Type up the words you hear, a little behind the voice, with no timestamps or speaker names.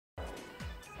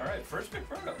All right, first pick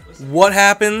Birdo. What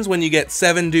happens when you get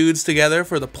 7 dudes together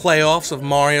for the playoffs of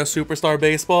Mario Superstar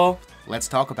Baseball? Let's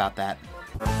talk about that.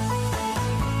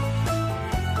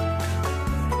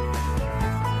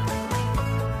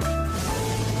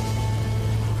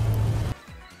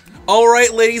 All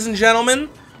right, ladies and gentlemen,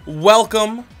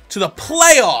 welcome to the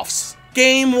playoffs.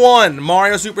 Game 1,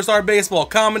 Mario Superstar Baseball.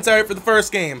 Commentary for the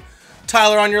first game.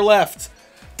 Tyler on your left.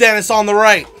 Dennis on the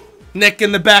right. Nick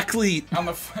in the back cleat. On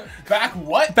the back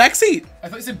what? Back seat. I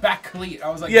thought you said back cleat. I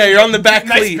was like, yeah, you're on the back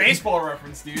nice cleat. Baseball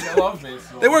reference, dude. I love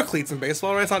baseball. They wear cleats in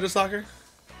baseball, right? It's not just soccer.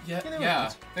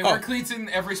 Yeah. They wear cleats in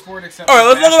every sport except. All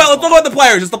right, let's talk about the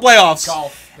players. It's the playoffs.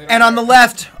 Golf. And on the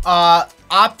left,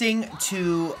 opting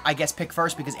to, I guess, pick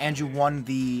first because Andrew won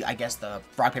the, I guess, the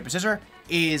rock, paper, scissors,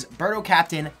 is Birdo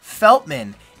captain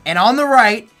Feltman. And on the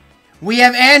right, we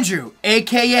have Andrew,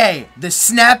 a.k.a. the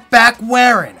snapback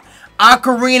wearing,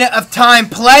 Ocarina of Time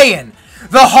playing,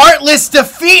 the heartless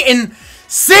defeating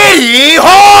City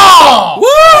Hall!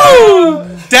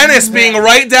 Woo! Dennis being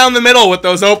right down the middle with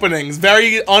those openings.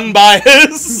 Very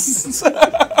unbiased.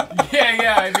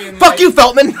 Yeah, I mean. Fuck you,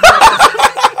 Feltman!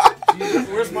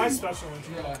 Where's my special one?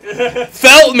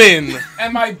 Feltman!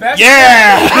 And my best.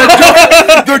 Yeah!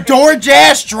 The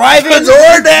DoorDash driving. The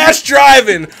DoorDash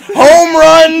driving. Home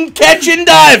run, catching,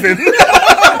 diving.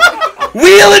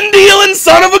 Wheeling, dealing,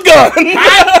 son of a gun.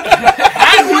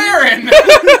 Hat wearing.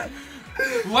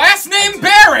 Last name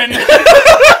Baron.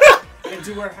 They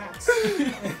do wear hats.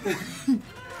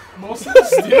 Most of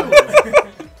us do.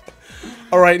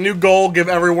 All right, new goal: give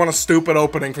everyone a stupid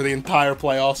opening for the entire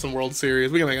playoffs and World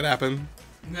Series. We can make it happen.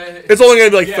 It's only gonna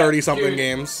be like 30-something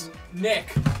games.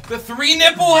 Nick, the 3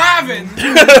 nipple having.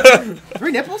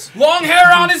 3 nipples? Long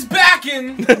hair on his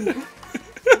backin'.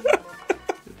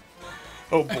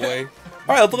 Oh boy!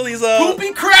 All right, let's look at these.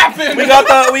 Pooping crapping.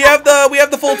 We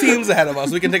have the full teams ahead of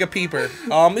us. We can take a peeper.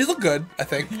 These look good, I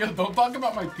think. Yo, don't talk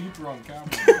about my peeper on camera.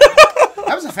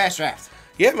 That was a fast draft.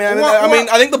 Yeah, man.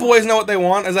 I think the boys know what they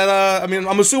want. Is that I mean,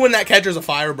 I'm assuming that catcher's a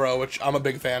Fire Bro, which I'm a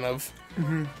big fan of.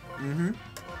 You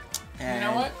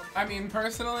know what? I mean,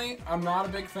 personally, I'm not a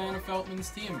big fan of Feltman's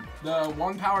team. The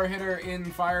one power hitter in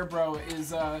Fire Bro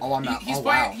is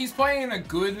he's playing a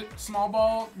good small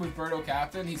ball with Birdo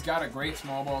captain. He's got a great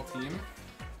small ball team.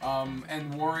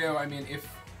 And Wario, I mean, if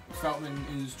Feltman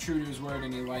is true to his word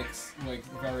and he likes like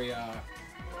very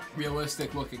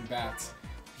realistic looking bats,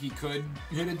 he could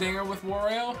hit a dinger with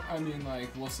Wario. I mean, like,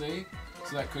 we'll see.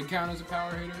 So that could count as a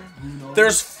power hitter. Who knows?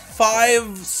 There's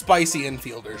 5 spicy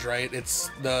infielders, right?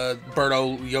 It's the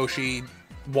Birdo, Yoshi,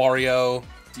 Wario,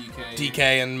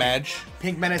 DK, and Madge.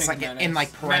 Pink Menace, Menace. in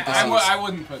parentheses. I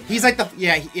wouldn't put. He's like the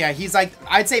he's like,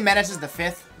 I'd say Menace is the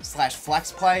 5th /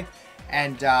 flex play,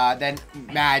 and then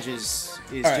Madge is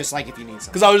right. just like if you need something.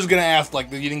 Because I was just gonna ask,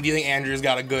 like, do you think Andrew's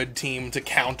got a good team to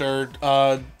counter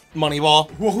Moneyball?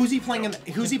 Well, who's he playing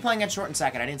at short and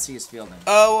second? I didn't see his fielding.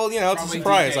 Oh, well, you know, it's Probably a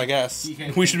surprise, DK. I guess.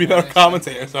 DK We should be better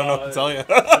commentators. I don't know what to tell you.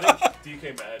 I think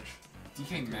DK Madge.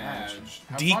 DK Madge.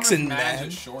 Have Deeks fun with and Madge Madge.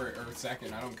 at short or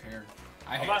second. I don't care.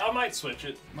 I might switch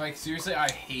it. Like, seriously,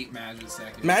 I hate Madge at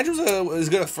second. Madge is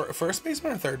good at first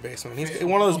baseman or third baseman. He's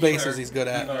one of those bases he's good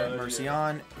at. Mercy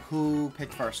on. Who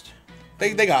picked first?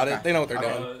 They got it. They know what they're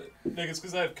doing. Nick, it's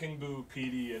because I have King Boo,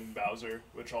 Petey, and Bowser,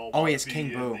 which all Oh, he has be King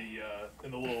Boo. in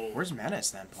the little Where's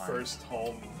Menace then playing? first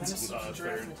home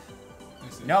third.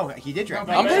 No, he did draft.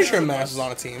 No, I'm pretty Menace sure is Menace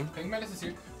left. is on a team. Pink Menace is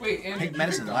here. Wait, Andrew. Pink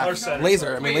Menace you is picked left. Bowser? Or center. Laser.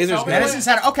 I mean, Wait, Laser's Feltman good. Menace in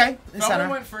center. Okay, in Feltman center.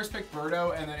 went first pick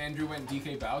Birdo, and then Andrew went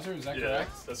DK Bowser. Is that Yeah,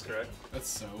 correct? that's correct. That's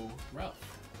so rough.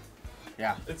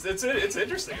 Yeah. It's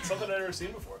interesting. It's something I've never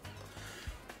seen before.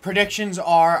 Predictions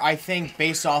are, I think,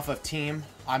 based off of team.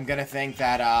 I'm gonna think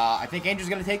that I think Andrew's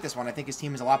gonna take this one. I think his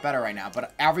team is a lot better right now.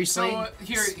 But obviously, So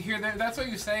that's what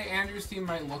you say. Andrew's team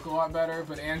might look a lot better,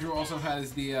 but Andrew also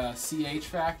has the CH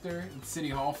factor, the City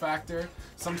Hall factor.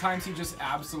 Sometimes he just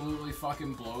absolutely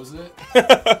fucking blows it.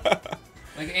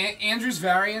 Like Andrew's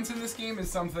variance in this game is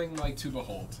something like to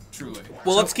behold, truly.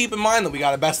 Well, let's keep in mind that we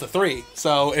got a best of 3.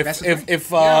 So if Yeah, if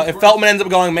Feltman ends up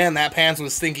going, man, that pants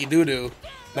was stinky doo doo,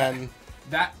 then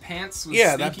That pants was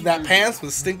that stinky pants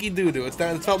was stinky doo doo. It's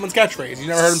Feltman's catchphrase. You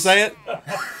never heard him say it? I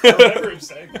remember him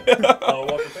saying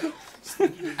that.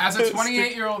 As a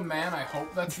 28-year-old man, I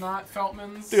hope that's not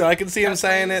Feltman's. Dude, I can see him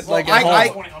saying it Well, like at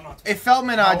home. if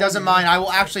Feltman doesn't mind, I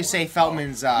will actually say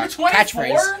Feltman's You're 24?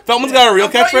 catchphrase. Feltman's got a real I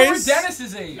thought you were catchprise?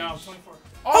 Dennis's age. No, I'm 24.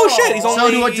 Oh shit, he's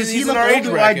only Does he he's look in our old, age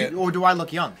bracket. or do I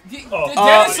look young?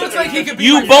 Dennis looks like he could be.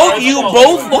 You my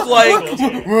both father. look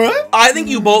like What? I think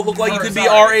you both look like you could be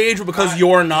our age, but because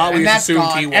you're not, we And just that's assumed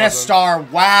gone. he And a wasn't. star.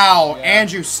 Wow, Yeah.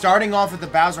 Andrew starting off with the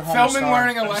Bowser Homer Feldman star.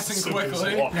 learning a lesson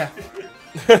quickly. Yeah.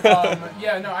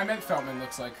 Yeah, no, I meant Feltman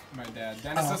looks like my dad.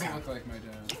 Dennis doesn't look like my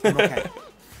dad. Okay.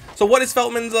 So what is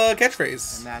Feltman's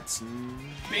catchphrase? And that's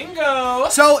bingo.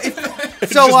 so if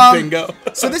bingo.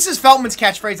 So this is Feltman's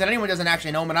catchphrase that anyone doesn't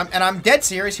actually know, and I'm dead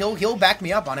serious. He'll back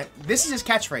me up on it. This is his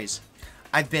catchphrase.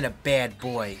 I've been a bad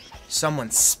boy.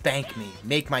 Someone spank me,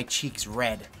 make my cheeks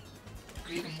red.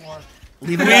 Leave a mark.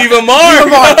 Leave a mark.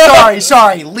 Leave a mark.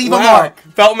 Sorry. Leave a mark.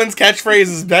 Feltman's catchphrase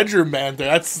is bedroom banter.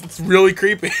 That's really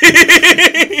creepy.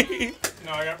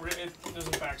 No, I got there's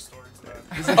a backstory to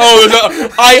that. Oh,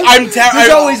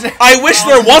 I wish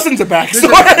there wasn't a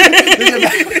backstory.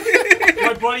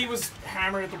 My buddy was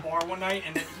hammered at the bar one night,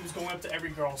 and he was going up to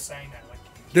every girl saying that. Like,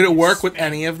 did it work with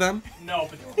any of them? No,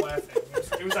 but they were laughing.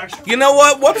 It was actually. You know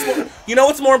what?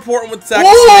 What's more important with sex?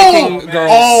 Whoa! Making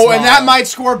girls Oh, smile. and that might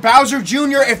score Bowser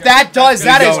Jr. If that does,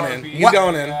 that is going in. He's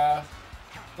going in.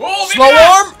 Oh, slow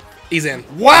arm. He's in.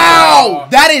 Wow,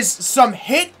 that is some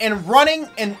hit and running,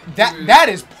 and that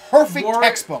is perfect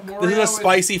textbook. This is a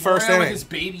spicy first Mario inning. with his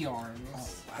baby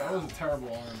arms. That was a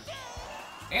terrible arm.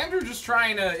 Andrew just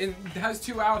trying to has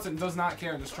 2 outs and does not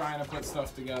care, just trying to put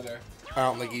stuff together. I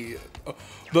don't think he.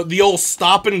 The old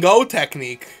stop and go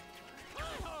technique.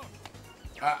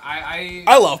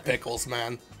 I love pickles,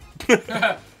 man.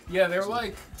 Yeah, they're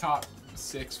like top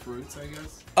 6 fruits, I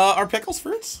guess. Are pickles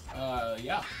fruits?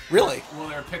 Yeah. Really? Well,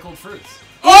 they're pickled fruits.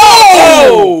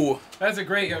 Oh! That's a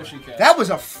great Yoshi catch. That was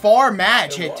a far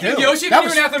match hit too. Yoshi that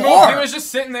didn't even have to move. He was just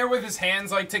sitting there with his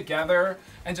hands like together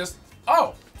and just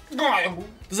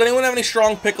Does anyone have any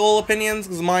strong pickle opinions?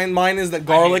 Because mine is that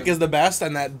garlic is the best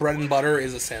and that bread and butter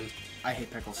is a sin. I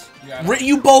hate pickles. Yeah,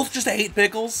 You both just hate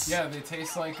pickles? yeah, they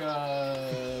taste like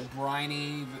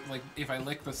briny, like if I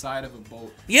lick the side of a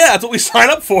boat. Yeah, that's what we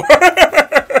sign up for.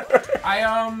 I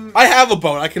have a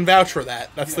boat. I can vouch for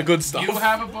that. That's the good stuff. You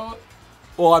have a boat?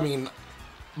 Well, I mean,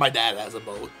 my dad has a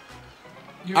boat.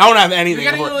 I don't have anything.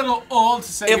 You're getting a little old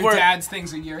to say your dad's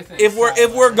things are your things. If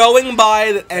we're going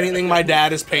by that anything my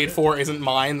dad has paid for isn't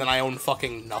mine, then I own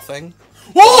fucking nothing.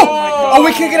 Whoa! Oh,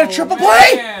 we can't get a triple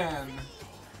play?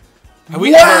 Have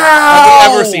we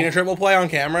ever seen a triple play on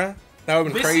camera? That would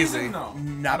have been crazy. Season, no.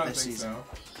 Not this season.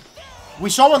 We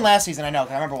saw one last season, I know,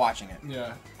 because I remember watching it.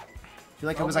 Yeah. I feel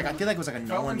like it was like a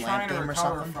Nolan Lamp game or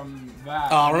something. From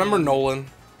that. I remember Nolan.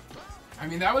 I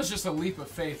mean, that was just a leap of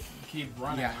faith. Keep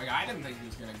running. Yeah. Like I didn't think he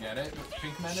was gonna get it. But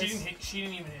Pink Menace. She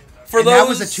didn't even hit it. That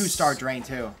was a 2-star drain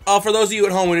too. For those of you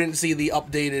at home who didn't see the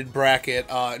updated bracket,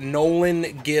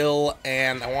 Nolan, Gil,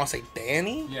 and I want to say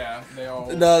Danny. Yeah, they all.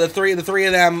 The three of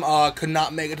them could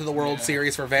not make it to the World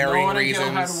Series for varying Nolan reasons.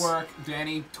 And Gil had to work.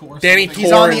 Danny tore.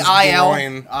 He's on the IL.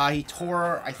 Groin. I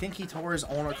think he tore his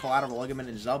ulnar collateral ligament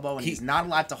in his elbow, and he's not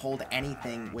allowed to hold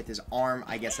anything with his arm.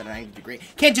 I guess at a 90 degree.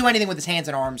 Can't do anything with his hands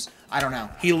and arms. I don't know.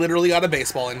 He literally got a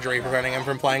baseball injury preventing him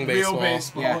from playing baseball. Real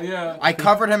baseball. Yeah. I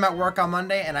covered him at work on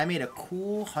Monday, and I made a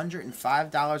cool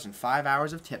 $105 and 5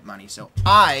 hours of tip money. So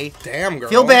I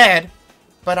feel bad,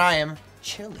 but I am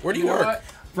chilling. Where do you work?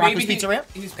 Rocco's Pizzeria.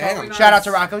 Shout out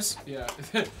to Rocco's. Yeah,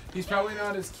 he's probably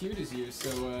not as cute as you,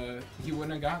 so he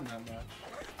wouldn't have gotten that much.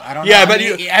 I don't know. Yeah, but do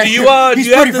you he's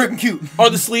pretty freaking cute. Are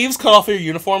the sleeves cut off your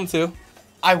uniform too?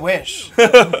 I wish.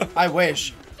 I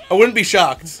wish. I wouldn't be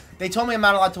shocked. They told me I'm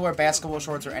not allowed to wear basketball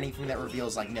shorts or anything that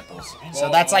reveals like nipples.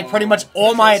 So that's like pretty much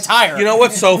all my attire. You know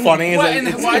what's so funny?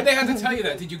 Why'd they have to tell you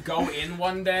that? Did you go in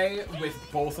one day with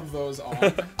both of those on?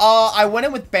 I went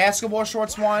in with basketball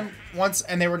shorts once,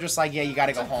 and they were just like, yeah, you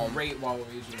gotta go home. Great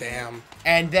Waluigi. Damn.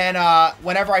 And then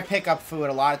whenever I pick up food,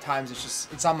 a lot of times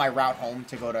it's on my route home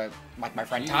to go to like my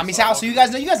friend Tommy's house. So you guys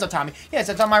know Tommy. Yeah,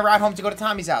 so it's on my route home to go to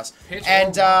Tommy's house.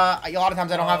 And a lot of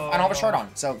times I don't have a shirt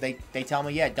on. So they tell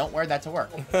me, yeah, don't wear that to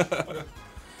work.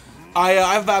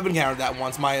 I've encountered that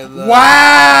once. Wow!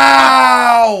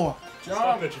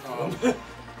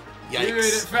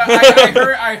 Yikes.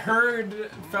 Dude, I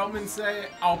heard Feltman say,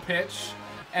 I'll pitch,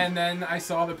 and then I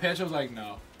saw the pitch, I was like,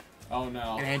 no. Oh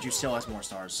no. And Andrew still has more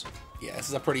stars. Yeah, this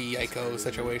is a pretty yiko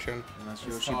situation. Unless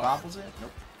Yoshi bobbles it?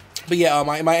 Nope. But yeah,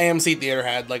 my AMC theater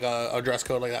had like a dress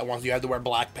code like that once. You had to wear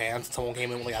black pants. Someone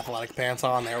came in with like athletic pants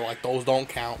on. They were like, those don't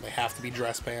count. They have to be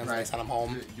dress pants. Right. They sent them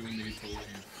home.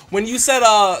 When you said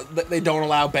that they don't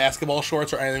allow basketball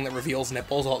shorts or anything that reveals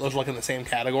nipples, I thought those were like in the same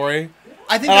category.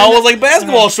 I was like,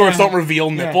 basketball shorts don't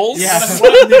reveal nipples. Yeah.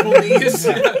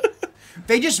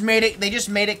 They just made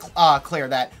it clear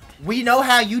that we know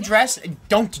how you dress.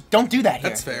 Don't do that here.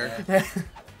 That's fair.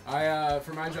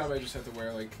 For my job, I just have to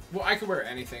wear I could wear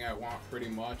anything I want pretty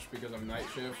much because I'm night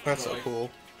shift. That's so cool.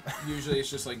 Usually it's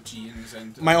just like jeans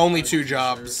and. My only 2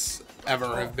 jobs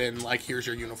ever have been like, here's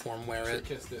your uniform, wear it.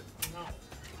 Kissed it.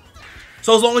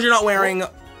 So as long as you're not wearing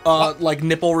like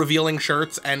nipple revealing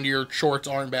shirts, and your shorts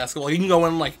aren't basketball. You can go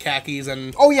in like khakis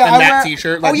and that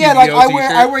t-shirt. Like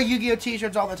I wear Yu-Gi-Oh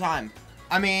t-shirts all the time.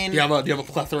 I mean, do you have a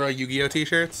plethora of Yu-Gi-Oh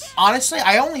t-shirts? Honestly,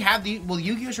 I only have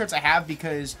Yu-Gi-Oh shirts I have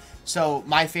because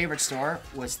my favorite store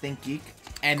was Think Geek,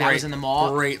 and that was in the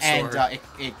mall. Great store. And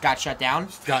it got shut down.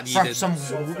 Got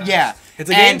yeeted. It's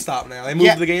a GameStop now. They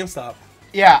moved to the GameStop.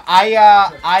 Yeah,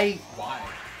 Why?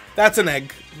 That's an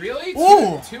egg. Really?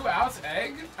 Ooh. 2 outs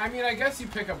egg? I mean, I guess you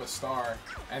pick up a star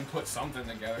and put something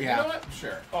together. Yeah. You know what?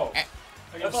 Sure. Oh.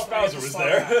 I thought Bowser was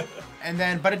there. And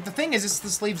then, but the thing is,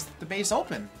 this leaves the base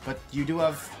open. But you do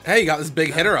have. Hey, you got this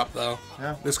big hitter up though.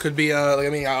 Yeah. This could be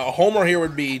a homer here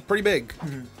would be pretty big.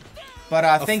 Mm-hmm.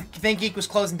 But Think Geek was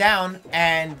closing down,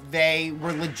 and they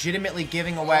were legitimately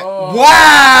giving away. Oh,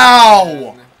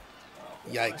 wow! man.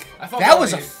 Yike. I thought That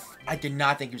was I did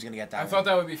not think he was gonna get that. I thought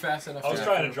that would be fast enough. I was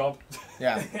trying to jump.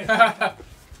 Yeah.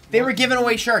 They were giving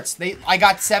away shirts. I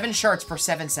got 7 shirts for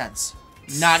 7 cents.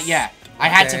 Not yet. I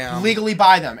had to legally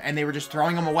buy them, and they were just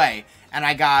throwing them away. And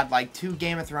I got like 2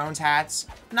 Game of Thrones hats.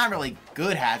 Not really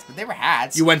good hats, but they were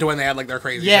hats. You went to when they had like their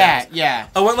crazy sales. sales. Yeah.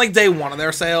 I went like day 1 of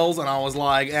their sales, and I was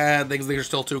like, things are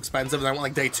still too expensive. And I went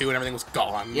like day 2, and everything was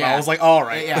gone. Yeah. And I was like, all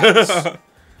right. Yeah.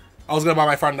 I was gonna buy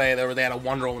my friend they had a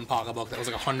Wonder Woman pocketbook that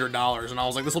was like $100, and I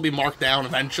was like, this will be marked down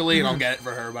eventually, and I'll get it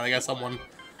for her. But I guess someone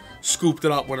scooped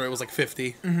it up when it was like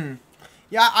 50. Mm-hmm.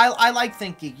 Yeah, I like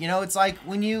Think Geek. You know, it's like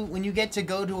when you get to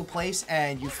go to a place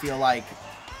and you feel like,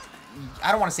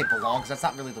 I don't want to say belong because that's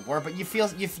not really the word, but you feel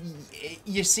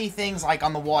you see things like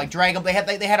on the wall, like Dragon. They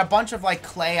had a bunch of like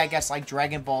clay, I guess, like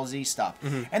Dragon Ball Z stuff,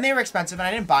 and they were expensive, and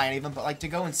I didn't buy any of them. But like to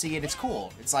go and see it, it's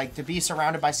cool. It's like to be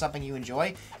surrounded by something you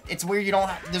enjoy. It's weird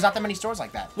there's not that many stores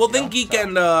like that. Well, Think Geek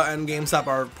and GameStop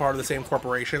are part of the same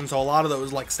corporation, so a lot of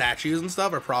those like statues and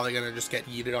stuff are probably gonna just get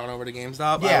yeeted on over to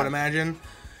GameStop. I would imagine.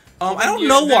 I don't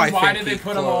know why. Why did they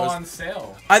put them all on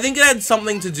sale? I think it had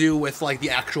something to do with like the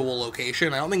actual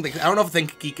location. I don't know if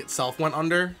Think Geek itself went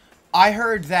under. I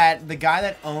heard that the guy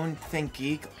that owned Think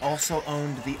Geek also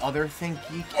owned the other Think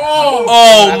Geek.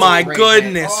 Oh my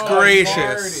goodness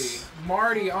gracious!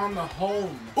 Marty on the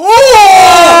home. Ooh!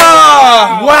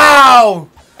 Wow!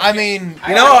 I mean,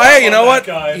 you know what?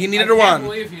 He needed to run.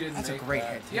 That's a great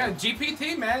hit. Yeah,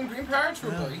 GPT man, Green Power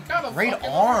Trooper. He got a great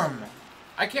arm.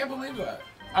 I can't believe that.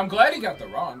 I'm glad he got the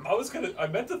run. I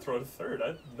meant to throw to third.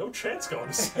 No chance going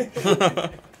to second.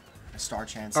 A star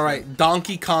chance. All right,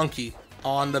 Donkey Konky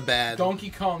on the bed. Donkey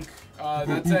Kong.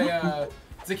 It's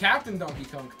a Captain Donkey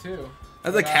Kong too.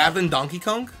 That's a Captain Donkey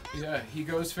Kong? Yeah, he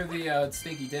goes for the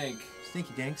Stinky Dink.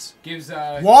 Stinky Dinks. Gives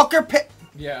Walker Pit.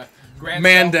 Yeah.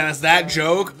 Man, Dennis, that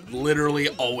joke literally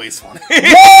always funny.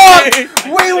 Walk!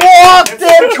 We walked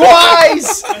it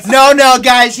twice. No,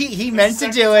 guys, he meant to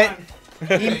do it.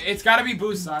 It's got to be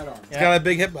Boo's sidearm. He's got a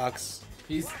big hitbox.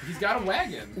 He's got a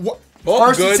wagon.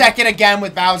 First and second again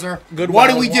with Bowser. Good.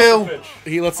 What do we do?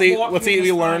 Let's see if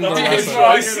we learn the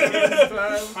lesson.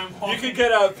 You can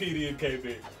get out PD and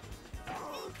KB.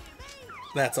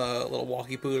 That's a little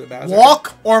walkie poo to Bowser.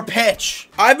 Walk or pitch?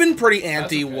 I've been pretty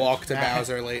anti-walk to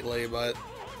Bowser lately, but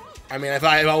I mean, if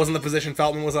I was in the position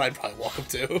Feltman was in, I'd probably walk him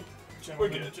too. We're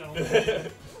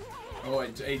good. Oh,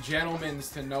 a gentleman's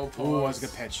to no pause. Ooh, that's a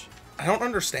good pitch. I don't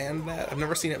understand that. I've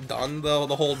never seen it done, though.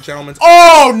 The whole gentleman's...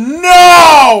 Oh,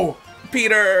 no!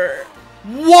 Peter!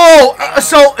 Whoa!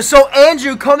 So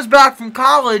Andrew comes back from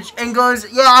college and goes,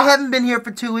 yeah, I haven't been here for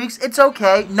 2 weeks. It's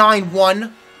okay.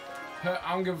 9-1.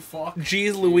 I don't give a fuck.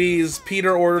 Jeez Louise,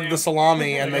 Peter ordered the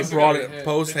salami and they brought it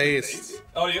post-haste.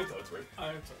 Oh, you have to. It's weird.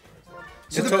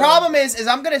 So the problem is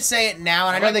I'm going to say it now,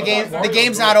 and I know the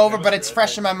game's not over, but it's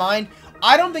fresh in my mind.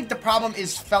 I don't think the problem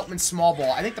is Feltman's small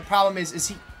ball. I think the problem is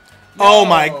he... Oh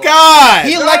my God!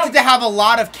 He elected to have a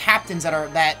lot of captains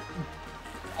that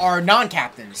are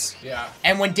non-captains. Yeah.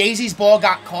 And when Daisy's ball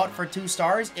got caught for 2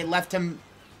 stars, it left him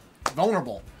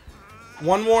vulnerable.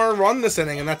 One more run this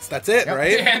inning, and that's it,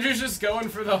 right? Andrew's just going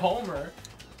for the homer.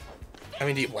 I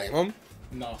mean, do you blame him?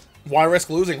 No. Why risk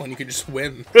losing when you could just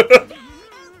win?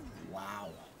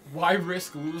 Wow. Why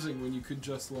risk losing when you could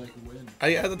just, like, win? I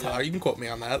had the time. You can quote me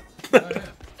on that. Yeah.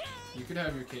 You could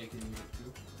have your cake and eat it,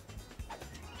 too.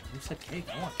 Who said cake?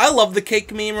 I love the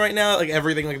cake meme right now. Like,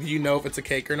 everything, like, do you know if it's a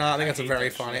cake or not? I think it's very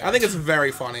funny. Shit. I think it's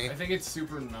very funny. I think it's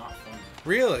super not funny.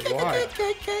 Really? Why? Is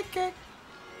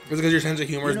it because your sense of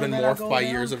humor has been morphed by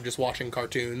years of just watching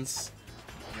cartoons?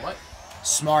 What?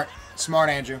 Smart,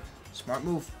 Andrew. Smart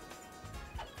move.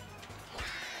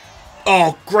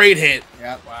 Oh, great hit.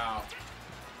 Yep. Wow.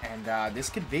 And this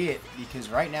could be it, because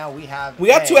right now we got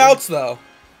 2 outs, though.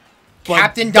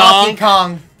 Captain Donkey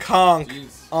Kong.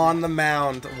 On the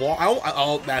mound.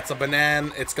 Oh, that's a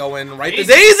banana. It's going right to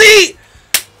Daisy!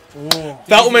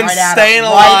 Feltman right staying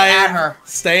alive. Right at her.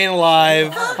 Staying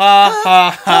alive. Ha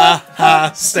ha ha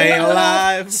ha. Staying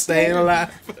alive. Staying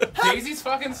alive. Daisy's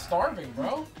fucking starving,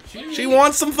 bro. She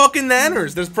wants some fucking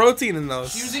nanners. There's protein in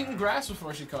those. She was eating grass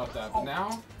before she caught that, but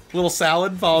now... Little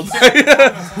salad followed by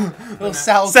Little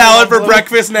salad. salad for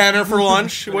breakfast, nanner for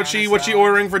lunch. What's she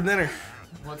ordering for dinner?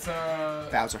 What's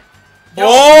Bowser.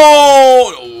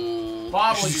 Oh!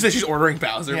 Bob, She said she's ordering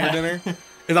Bowser for dinner.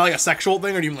 Is that like a sexual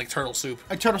thing, or do you mean like turtle soup?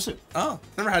 Like turtle soup. Oh,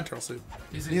 never had turtle soup.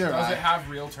 does it have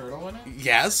real turtle in it?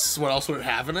 Yes. What else would it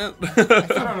have in it? I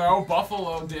don't know.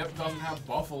 Buffalo dip doesn't have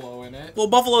buffalo in it. Well,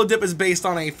 buffalo dip is based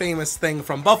on a famous thing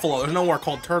from Buffalo. There's nowhere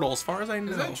called turtle, as far as I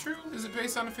know. Is that true? Is it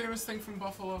based on a famous thing from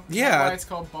Buffalo? Is Yeah. that why it's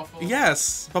called Buffalo?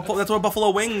 Yes. That's what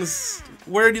buffalo wings.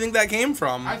 Where do you think that came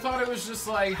from? I thought it was just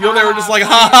like... You know, they were just like,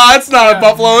 haha, it's not a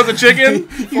buffalo, it's a chicken.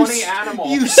 Funny animal.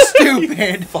 You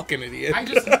stupid. Fucking idiot.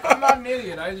 I'm not an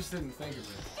idiot. I just didn't think of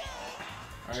it.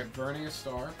 Alright, burning a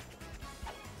star.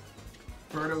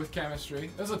 Birdo with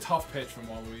chemistry. That was a tough pitch from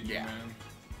Waluigi, man.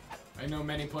 I know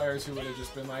many players who would have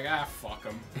just been like, ah, fuck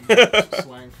him.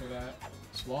 Swang for that.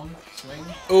 Swing?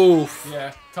 Oof.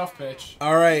 Yeah, tough pitch.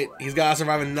 Alright, he's got to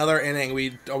survive another inning.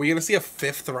 Are we going to see a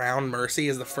 5th round Mercy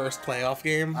as the first playoff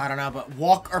game? I don't know, but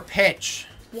walk or pitch.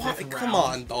 What? Come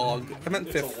on, dog. I meant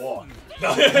 5th. It's a walk.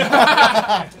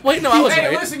 Wait, no, I was Hey,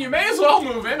 right. listen, you may as well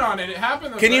move in on it. It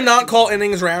happened. Can you not call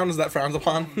innings rounds? Is that frowned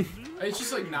upon? It's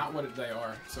just like not what they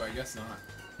are, so I guess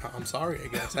not. I'm sorry, I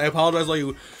guess. I apologize to all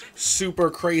you super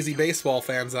crazy baseball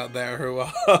fans out there who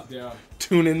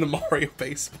tune into Mario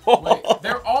Baseball. Wait,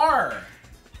 there are.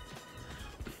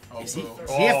 Oh, Is he- boo.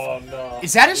 Oh, no.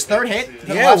 Is that his third hit? To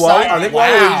the Yeah, left well, side? I think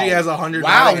Wow. Waluigi has 100. Wow,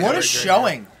 batting what a average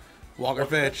showing. Walker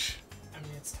pitch. I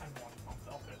mean, it's 10-1 on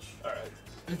Felt pitch. Alright.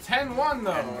 It's 10-1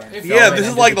 though. If Yeah, Feltman this is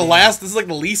ended like the the game. last. This is like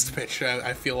the least pitch.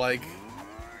 I feel like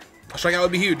a strikeout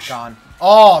would be huge. Gone.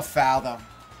 Oh, foul though.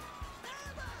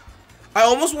 I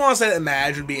almost want to say that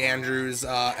Madge would be Andrew's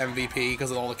MVP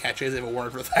because of all the catches. If it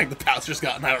weren't for the fact that Bowser's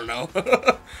gotten, I don't know,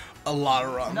 a lot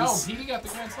of runs. No, Petey got the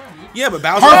grand slam, dude. Yeah, but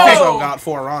Bowser Perfect. also got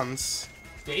 4 runs.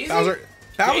 Daisy? Bowser.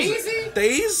 Daisy?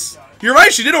 Days? You're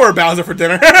right. She did order Bowser for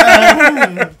dinner.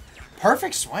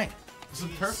 Perfect swing. It's a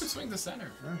perfect swing to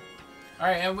center. All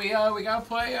right, and we gotta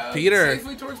play Peter.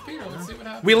 safely towards Peter. Let's see what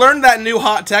happens. We learned that new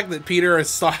hot tech that Peter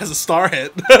has a star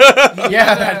hit.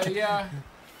 Yeah.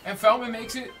 And Feltman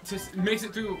makes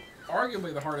it through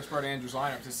arguably the hardest part of Andrew's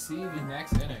lineup to see the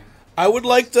next inning. I would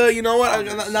like to, you know what?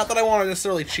 Not that I want to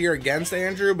necessarily cheer against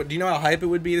Andrew, but do you know how hype it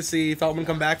would be to see Feltman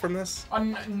come back from this?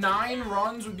 9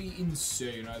 runs would be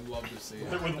insane. I'd love to see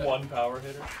it. With one power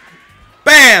hitter.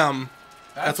 Bam!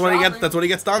 That's what he gets. shocking. That's what he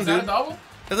gets done, Is that a dude. double?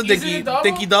 That's a Is it dinky a double?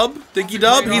 dub. Dinky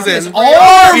dub. great He's arm. in. His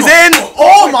arm! He's in.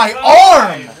 Oh, my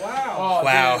arm! Wow. Oh,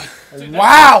 Wow. dude.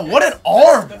 Wow, what an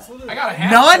arm! That's literally I got a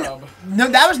half sub. No,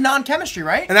 that was non-chemistry,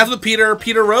 right? And that's what Peter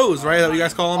Rose, right? That what you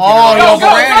guys call him? Oh, Peter yo, Rose.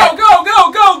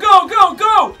 Go, Boomerang.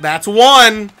 go! That's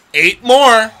 1. 8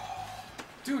 more.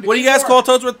 Dude, What do you guys call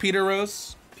Toadsworth? Peter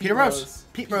Rose. Peter Rose.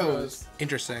 Pete Rose.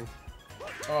 Interesting.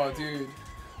 Oh, dude.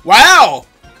 Wow.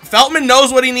 Feltman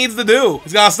knows what he needs to do.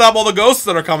 He's got to stop all the ghosts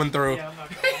that are coming through. Yeah, I'm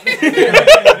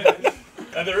not going.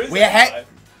 And there is We a had- five.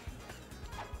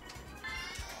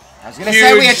 I was gonna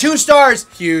say we had 2 stars.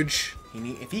 Huge.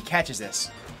 If he catches this.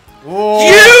 Huge!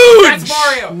 That's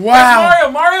Mario. Wow. That's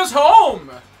Mario. Mario's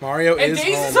home. Mario And is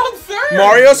Daisy's home. on third.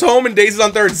 Mario's home and Daisy's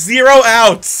on third. 0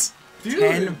 outs. Dude.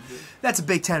 10. That's a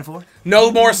big 10 for.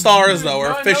 No more stars, though. We're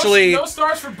No- officially... No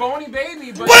stars for Boney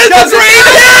Baby, but What is the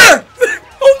green here?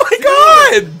 Oh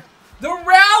my god! the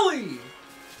rally.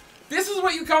 This is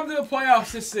what you come to the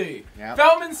playoffs to see. Yep.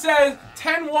 Feldman says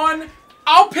 10-1.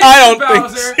 I'll pitch I to don't think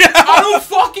Bowser. so. I don't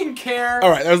fucking care.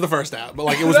 Alright, that was the first out, but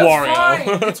like it was That's Wario.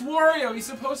 fine. It's Wario. He's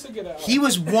supposed to get out. He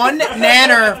was 1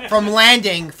 nanner from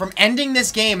landing, from ending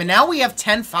this game, and now we have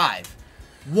 10-5.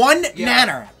 1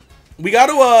 nanner. We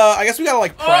gotta, I guess we gotta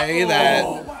like pray Uh-oh. that...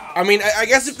 Wow. I mean, I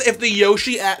guess if the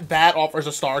Yoshi at bat offers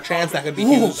a star chance, that could be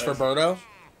huge for Birdo.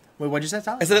 Wait, what'd you say,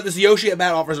 Tyler? I said if this Yoshi at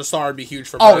bat offers a star, it'd be huge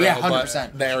for Oh, Birdo. yeah, but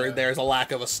 100%. There's a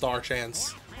lack of a star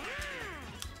chance.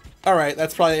 Alright,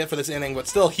 that's probably it for this inning, but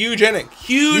still, huge inning.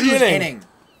 Huge inning.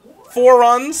 4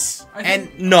 runs. I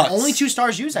think And Nuts. only 2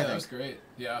 stars used, I that was think. great.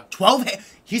 Yeah. 12 hit.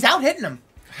 He's out hitting him.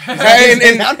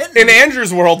 in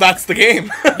Andrew's world, that's the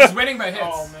game. He's winning by hits.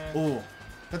 Oh, man. Ooh.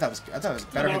 I thought that was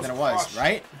better hit than it was,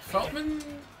 right? Feldman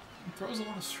throws a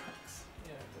lot of strikes.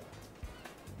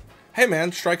 Hey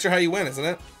man, strikes are how you win, isn't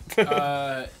it? No. You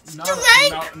gotta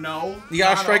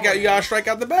not strike out. always. You gotta strike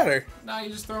out the batter. No, you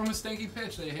just throw him a stinky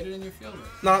pitch. They hit it in your fielder.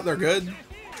 Not they're good.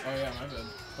 Oh yeah, my bad.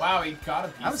 Wow, he got a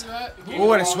piece of that.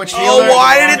 Oh, and a switch Oh, fielder.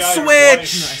 why did it Guy, switch?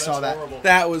 I saw that. horrible.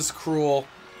 That was cruel.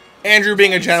 Andrew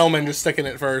being a gentleman, just sticking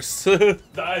it first. I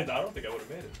don't think I would have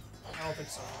made it. I don't think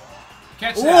so.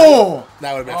 Catch Ooh! that.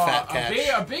 That would have been a fat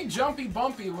catch. A big jumpy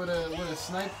bumpy would have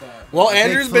sniped that. Well,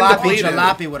 Andrew's been floppy depleted.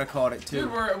 jalopy would have caught it too.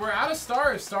 Dude, we're out of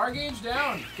stars. Star gauge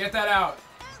down. Get that out.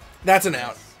 That's an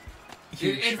out.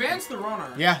 Advance the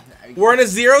runner. Yeah. We're in a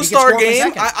 0-star score for game.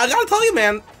 second. I gotta tell you,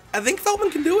 man. I think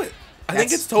Feltman can do it. I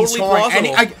think it's totally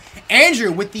plausible.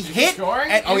 Andrew with the hit.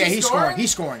 scoring? Oh yeah, Is he he's scoring? scoring.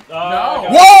 He's scoring. No.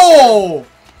 Whoa!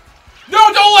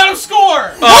 No, don't let him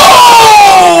score!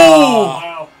 Oh!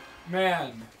 Wow.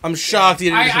 Man. I'm shocked he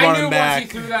didn't just I run knew him back.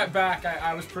 once he threw that back,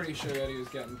 I was pretty sure that he was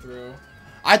getting through.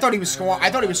 I thought he was scoring. I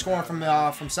thought he was scoring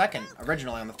from second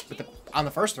originally on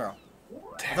the first throw.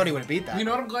 I thought he would have beat that. You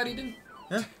know what? I'm glad he didn't.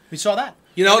 Yeah, we saw that.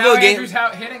 You know, Now the game. Andrew's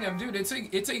out hitting him, dude. It's a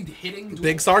hitting duel.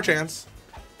 Big star chance.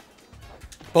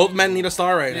 Both men need a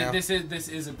star right now. This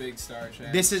is a big star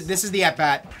chance. This is the at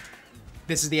bat.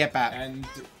 This is the at bat. And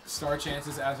star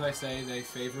chances, as I say, they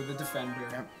favor the defender.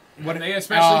 Yep. What they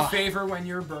especially favor when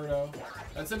you're Birdo.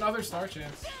 That's another star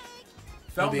chance.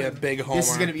 That'll be a big homer.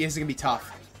 This is gonna be tough.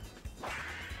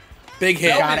 Big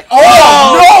hit. Got it.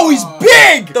 Oh no, he's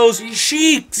big. Those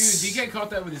cheeks. Dude, DK caught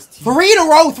that with his teeth. 3 in a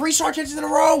row. 3 star chances in a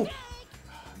row.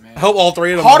 I hope all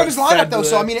 3 of them. Part of his lineup fed though, to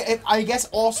so I it. mean, I guess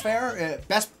all's fair.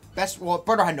 Best. Well,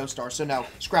 Birdo had no stars, so no.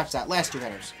 Scratch that. Last 2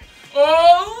 hitters.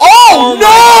 Oh!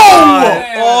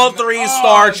 No! All 3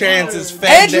 star chances. Fed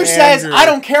Andrew to says, Andrew. "I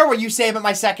don't care what you say about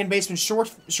my second baseman,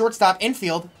 shortstop,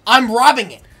 infield. I'm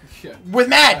robbing it Yeah. with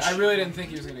match. I really didn't think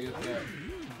he was gonna get that.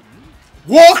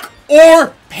 Walk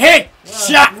or pitch.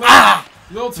 A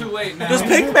little too late now. Does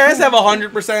Pink Bass have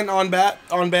 100% on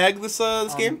bag this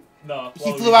game? No.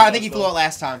 He flew out. I think he flew out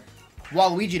last time.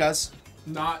 Waluigi does.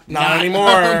 Not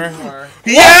anymore.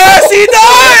 Yes, he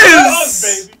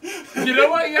does. Baby. You know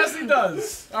what? Yes, he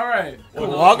does. All right.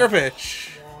 Walker pitch.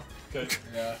 Okay.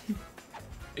 Yeah.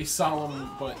 A solemn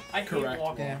but correct.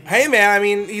 Hey man, I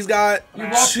mean he's got You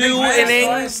walked 2 Pink Bass innings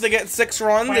twice. to get 6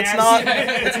 runs. By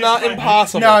It's not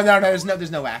impossible. No,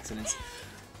 there's no accidents.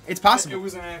 It's possible. It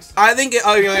was an accident. I think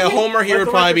a homer here would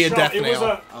probably be a death It was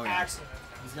nail. an accident.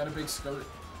 He's got a big skirt.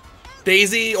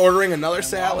 Daisy ordering another And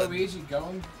salad, Waluigi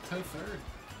going to third.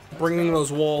 bringing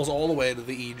those walls all the way to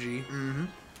the EG.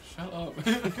 Shut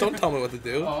up. Don't tell me what to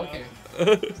do. Oh, okay.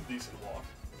 It's a decent walk.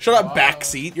 Shut up,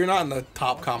 backseat. You're not in the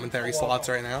top commentary slots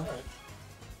right now.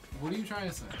 What are you trying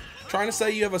to say? Trying to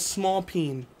say you have a small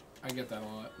peen. I get that a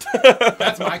lot.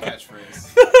 That's my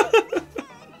catchphrase.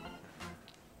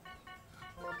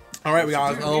 All right, we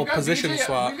got Dude, a little we've got position BJ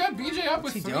swap. We got BJ up with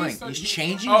What's he 3 doing? stars. He's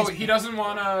changing. Oh, his- he doesn't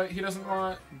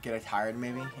want. Get it tired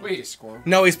maybe. Wait. Score.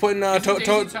 No, he's putting Isn't Daisy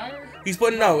Toads. tired? He's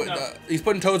putting he's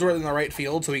putting Toadsworth in the right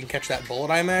field so he can catch that bullet.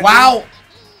 I imagine. Wow.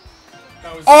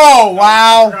 That was, Oh,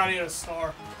 wow. I forgot he had a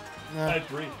star. I had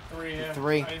 3. 3, yeah.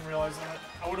 3. I didn't realize that.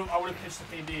 I would have pitched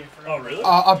the KD. Oh, really?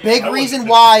 A big I wasn't reason pitching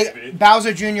why TV.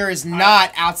 Bowser Jr. is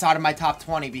not outside of my top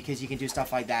 20 because you can do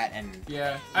stuff like that and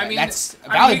Yeah, I mean, that's he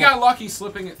valuable. got lucky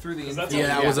slipping it through the That's infield.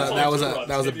 Yeah, only- that was that's a only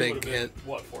 2 runs. big Maybe it would've hit. been,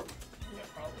 what, 4? Yeah,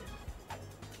 probably.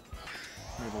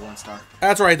 move a 1 star.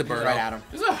 That's right, the Right Birdo. at him.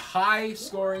 This is a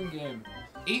high-scoring game.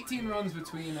 18 runs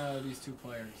between these 2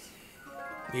 players.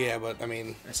 Yeah, but I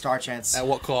mean, A star chance. at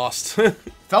what cost?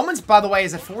 Feltman's, by the way,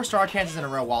 is at 4 star chances in a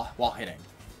row while hitting.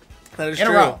 That is In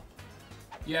true. a row.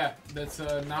 Yeah, that's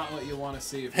not what you want to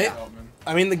see if Hey. you're Feltman.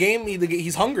 I mean, the game.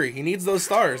 He's hungry. He needs those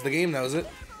stars. The game knows it.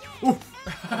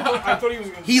 I thought he was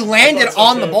going to... He landed That's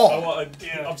on the okay. ball.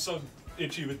 I'm so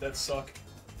itchy with that suck.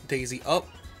 Daisy up.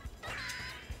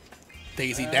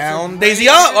 Daisy That's down. a Daisy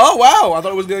great up. hit. Oh wow! I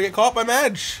thought it was gonna get caught by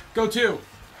Madge. Go 2.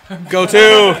 Go to.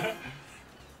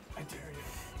 I dare you.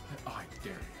 Oh, I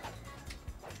dare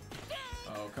you.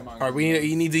 Oh, come on. All right,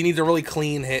 he needs a really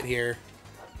clean hit here.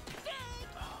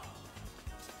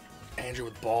 Andrew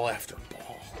with ball after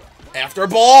ball after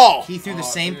ball. He threw the Oh,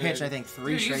 same dude. pitch, I think,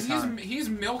 3 Dude, straight times. he's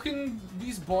milking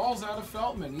these balls out of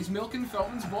Feltman. He's milking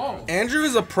Feltman's balls. Andrew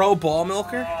is a pro ball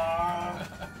milker.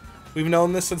 We've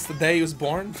known this since the day he was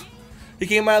born. He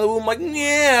came out of the womb like,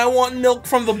 yeah, I want milk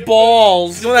from the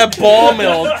balls. You want that ball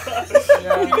milk.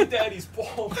 Give me daddy's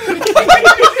ball.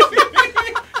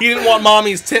 He didn't want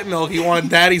mommy's tit milk. He wanted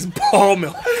daddy's ball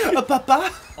milk.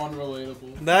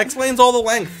 Unrelatable. That explains all the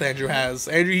length Andrew has.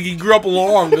 Andrew, he grew up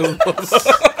long.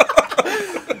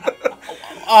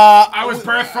 I was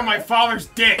birthed from my father's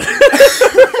dick.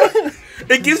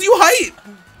 It gives you height.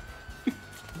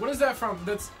 What is that from?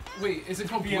 That's Wait, is it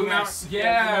called Blue BMS. Mountain? Yeah, Blue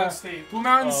Yeah, Mountain State. Blue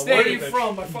Mountain Where are State. you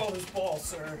from? My father's ball,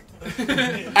 sir.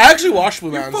 I actually watched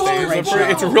Blue Mountain State. Great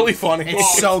It's show. really funny.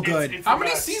 It's so good. How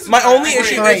many seasons? My are only there?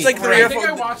 issue, Great. it's like Great. I 3 or think I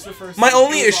 4. watched the first. My season.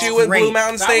 only It was issue awesome. with Great. Blue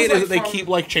Mountain That State was, is like, that they from- keep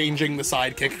like changing the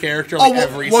sidekick character like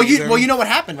every well, season. you know what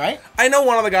happened, right? I know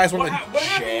one of the guys went What to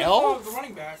happened jail. with the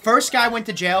running back? First guy went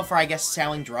to jail for, I guess,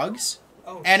 selling drugs.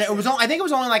 Oh, And it shit. was only, I think it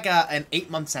was only like an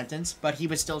 8-month sentence, but he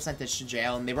was still sentenced to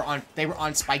jail, and they were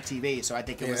on Spike TV, so I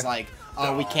think it was Yeah. like,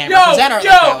 oh, we can't Yo, represent her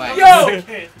that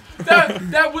way.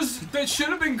 that should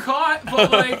have been caught,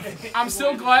 but like I'm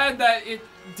still glad that it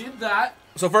did that.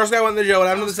 So first guy went to jail. What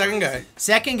happened to the second guy?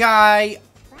 Second guy,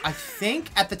 I think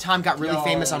at the time got really Yo.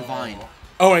 famous on Vine.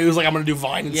 Oh, he was like, I'm gonna do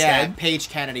Vine Yeah, instead. Paige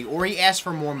Kennedy, or he asked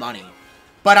for more money.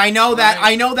 But I know that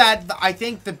I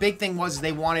think the big thing was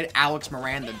they wanted Alex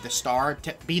Miranda, the star,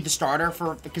 to be the starter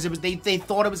for because it was they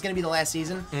thought it was going to be the last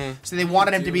season, so they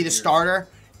wanted him to be the starter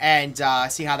and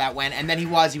see how that went. And then he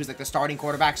was like the starting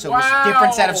quarterback, so it was a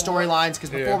different set of storylines because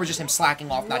before it was just him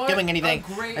slacking off, not What doing anything.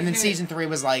 a great And then hit. season 3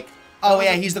 was like, oh was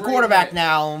yeah, a he's the great quarterback hit.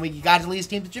 now, and we got to lead his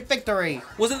team to victory.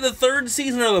 Was it the third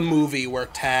season of the movie where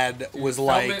Tad was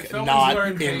like Feldman's not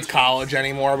learned in patience. college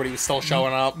anymore, but he was still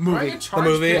showing up? Movie. The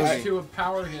movie? To a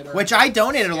power hitter. Which I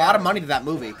donated a lot of money to that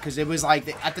movie because it was like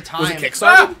at the time. Was it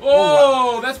Kickstarter?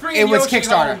 Oh, that's bringing It was Yoshi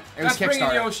Kickstarter. home. It was That's bringing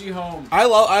Kickstarter. Yoshi home. I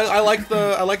liked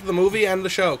the movie and the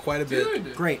show quite a bit.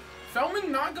 Dude, Great.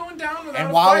 Feldman not going down without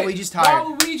And a fight. Waluigi's tired.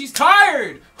 Waluigi's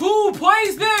tired. Who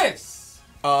plays this?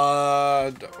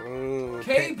 KB?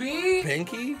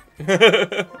 Pinky?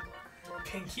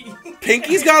 Pinky.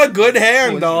 Pinky's got a good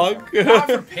hand, dog. Not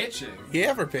for pitching.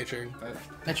 Yeah, for pitching.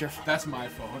 That's my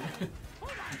phone.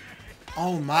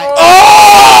 Oh my.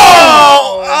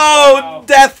 Oh,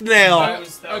 death nail.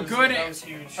 That was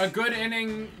huge. A good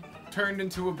inning turned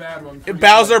into a bad one.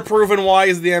 Bowser proving why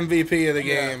he's the MVP of the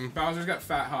Yeah, game. Bowser's got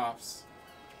fat hops.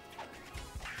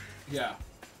 Yeah.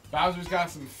 Bowser's got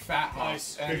some fat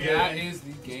hops. Nice. And Good that game. is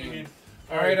the game. game.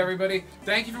 Alright, everybody.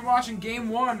 Thank you for watching Game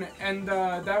 1. And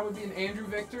that would be an Andrew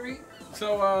victory.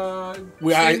 So,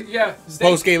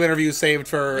 Post game interview saved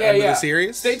for end of the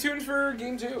series. Stay tuned for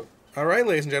Game 2. All right,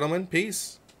 ladies and gentlemen,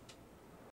 peace.